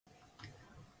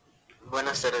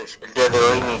Buenas tardes. El día de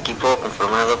hoy mi equipo,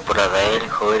 conformado por Adael,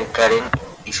 Joel, Karen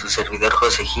y su servidor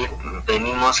José Gil,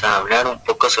 venimos a hablar un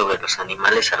poco sobre los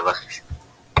animales salvajes.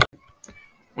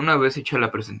 Una vez hecha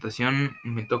la presentación,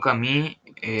 me toca a mí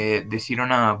decir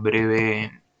un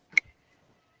breve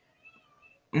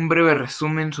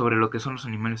resumen sobre lo que son los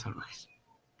animales salvajes.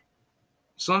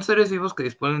 Son seres vivos que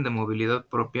disponen de movilidad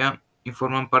propia y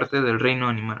forman parte del reino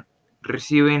animal.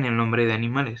 Reciben el nombre de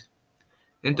animales.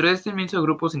 Dentro de este inmenso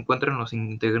grupo se encuentran los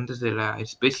integrantes de la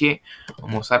especie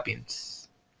Homo sapiens,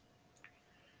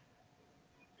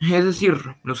 es decir,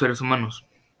 los seres humanos.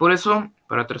 Por eso,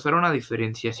 para trazar una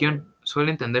diferenciación,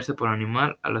 suele entenderse por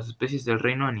animal a las especies del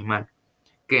reino animal,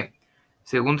 que,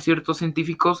 según ciertos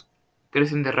científicos,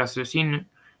 crecen de raciocinio,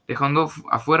 dejando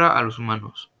afuera a los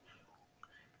humanos.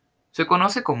 Se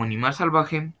conoce como animal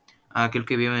salvaje a aquel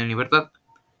que vive en libertad,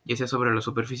 ya sea sobre la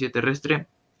superficie terrestre,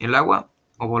 el agua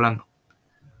o volando.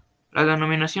 La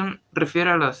denominación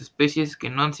refiere a las especies que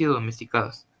no han sido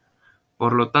domesticadas.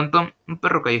 Por lo tanto, un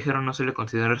perro callejero no suele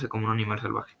considerarse como un animal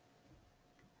salvaje.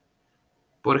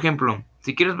 Por ejemplo,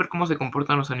 si quieres ver cómo se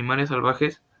comportan los animales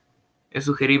salvajes, es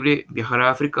sugerible viajar a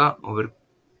África o ver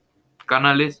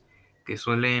canales que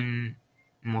suelen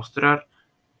mostrar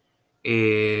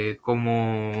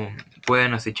cómo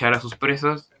pueden acechar a sus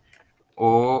presas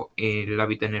o el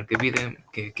hábitat en el que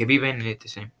viven,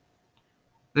 etc.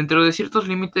 Dentro de ciertos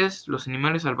límites, los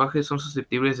animales salvajes son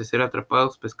susceptibles de ser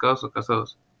atrapados, pescados o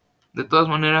cazados. De todas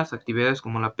maneras, actividades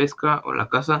como la pesca o la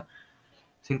caza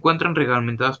se encuentran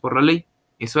reglamentadas por la ley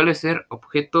y suele ser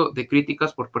objeto de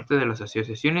críticas por parte de las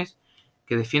asociaciones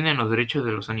que defienden los derechos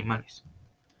de los animales.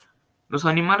 Los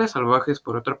animales salvajes,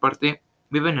 por otra parte,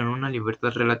 viven en una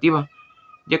libertad relativa,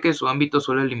 ya que su ámbito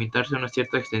suele limitarse a una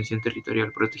cierta extensión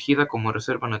territorial protegida como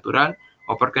reserva natural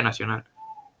o parque nacional.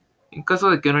 En caso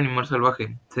de que un animal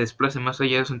salvaje se desplace más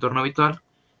allá de su entorno habitual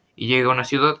y llegue a una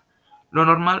ciudad, lo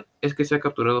normal es que sea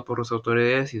capturado por las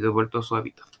autoridades y devuelto a su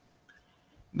hábitat.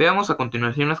 Veamos a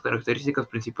continuación las características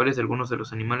principales de algunos de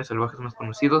los animales salvajes más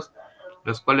conocidos,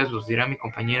 los cuales los dirá mi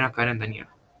compañera Karen Daniel.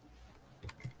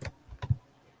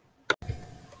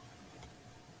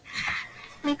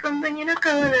 Mi compañero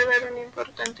acaba de dar una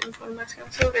importante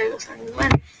información sobre los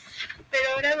animales, pero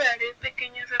ahora daré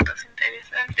pequeños datos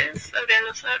interesantes sobre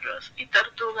los zorros y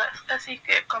tortugas, así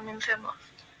que comencemos.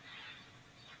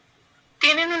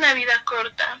 Tienen una vida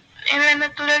corta. En la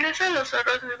naturaleza los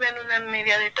zorros viven una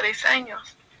media de 3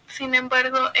 años. Sin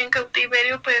embargo, en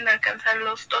cautiverio pueden alcanzar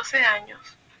los 12 años.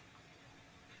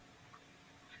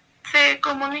 Se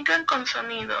comunican con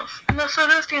sonidos. Los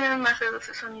zorros tienen más de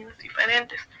 12 sonidos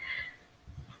diferentes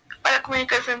para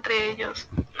comunicarse entre ellos.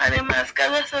 Además,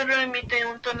 cada zorro emite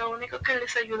un tono único que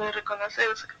les ayuda a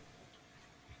reconocerse.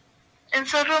 El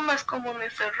zorro más común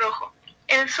es el rojo.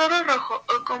 El zorro rojo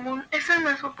o común es el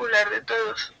más popular de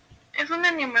todos. Es un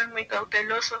animal muy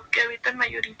cauteloso que habita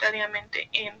mayoritariamente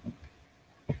en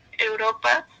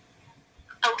Europa,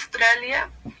 Australia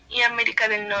y América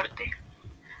del Norte.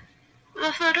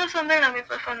 Los zorros son de la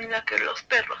misma familia que los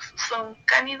perros, son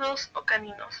cánidos o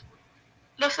caninos.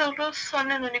 Los zorros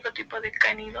son el único tipo de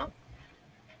cánido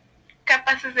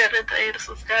capaces de retraer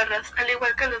sus garras, al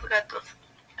igual que los gatos.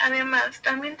 Además,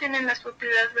 también tienen las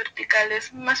pupilas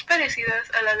verticales más parecidas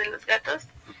a las de los gatos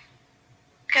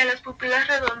que a las pupilas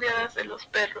redondeadas de los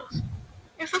perros.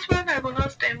 Estos fueron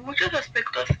algunos de muchos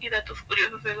aspectos y datos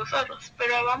curiosos de los zorros,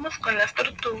 pero vamos con las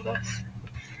tortugas.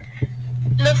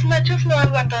 Los machos no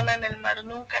abandonan el mar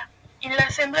nunca, y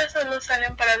las hembras solo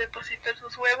salen para depositar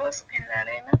sus huevos en la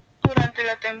arena durante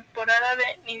la temporada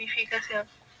de nidificación.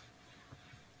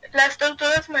 Las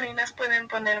tortugas marinas pueden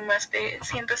poner más de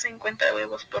 150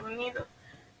 huevos por nido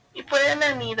y pueden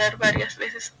anidar varias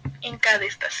veces en cada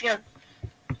estación,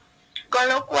 con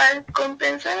lo cual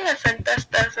compensan las altas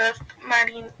tasas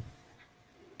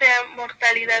de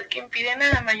mortalidad que impiden a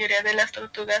la mayoría de las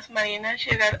tortugas marinas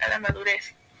llegar a la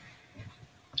madurez.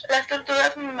 Las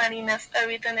tortugas marinas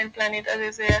habitan el planeta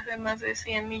desde hace más de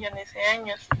 100 millones de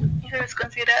años y se les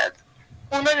considera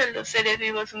uno de los seres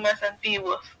vivos más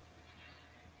antiguos.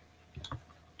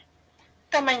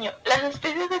 Tamaño. Las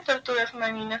especies de tortugas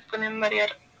marinas pueden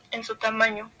variar en su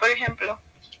tamaño. Por ejemplo,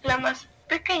 la más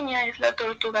pequeña es la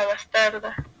tortuga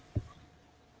bastarda,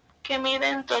 que mide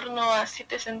en torno a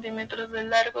 7 centímetros de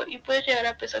largo y puede llegar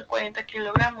a pesar 40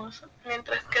 kilogramos,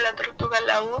 mientras que la tortuga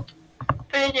laúd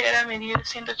puede llegar a medir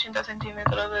 180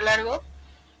 centímetros de largo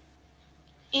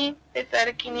y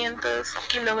pesar 500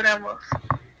 kilogramos.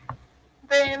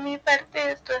 De mi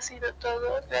parte esto ha sido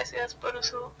todo. Gracias por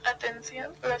su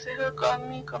atención. Los dejo con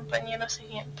mi compañero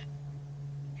siguiente.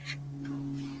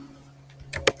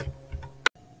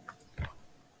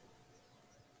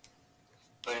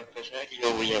 Para empezar,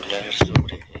 yo voy a hablar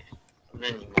sobre un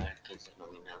animal que es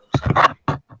denominado salvaje,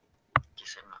 que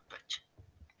es el mapache.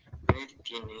 Él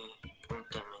tiene un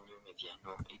tamaño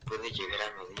mediano y puede llegar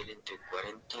a medir entre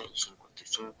 40 y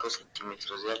 55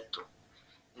 centímetros de alto.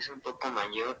 Es un poco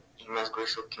mayor y más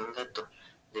grueso que un gato,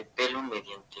 de pelo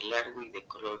mediante largo y de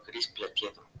color gris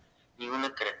plateado, y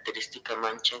una característica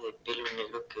mancha de pelo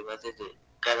negro que va desde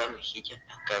cada mejilla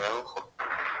a cada ojo,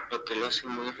 lo que lo hace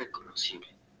muy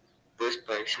reconocible, pues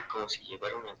parece como si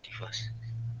llevara un antifaz.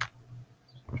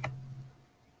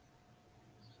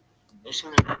 Es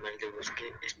un animal de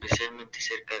bosque, especialmente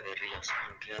cerca de ríos,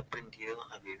 aunque ha aprendido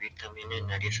a vivir también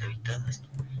en áreas habitadas.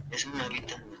 Es un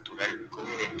hábitat natural,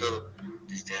 come de todo,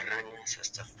 desde arañas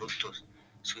hasta frutos.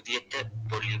 Su dieta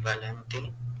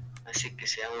polivalente hace que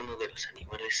sea uno de los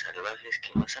animales salvajes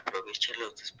que más aprovecha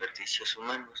los desperdicios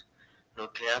humanos,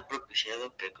 lo que ha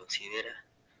propiciado que considera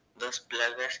dos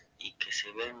plagas y que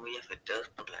se vean muy afectados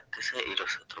por la caza y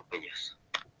los atropellos.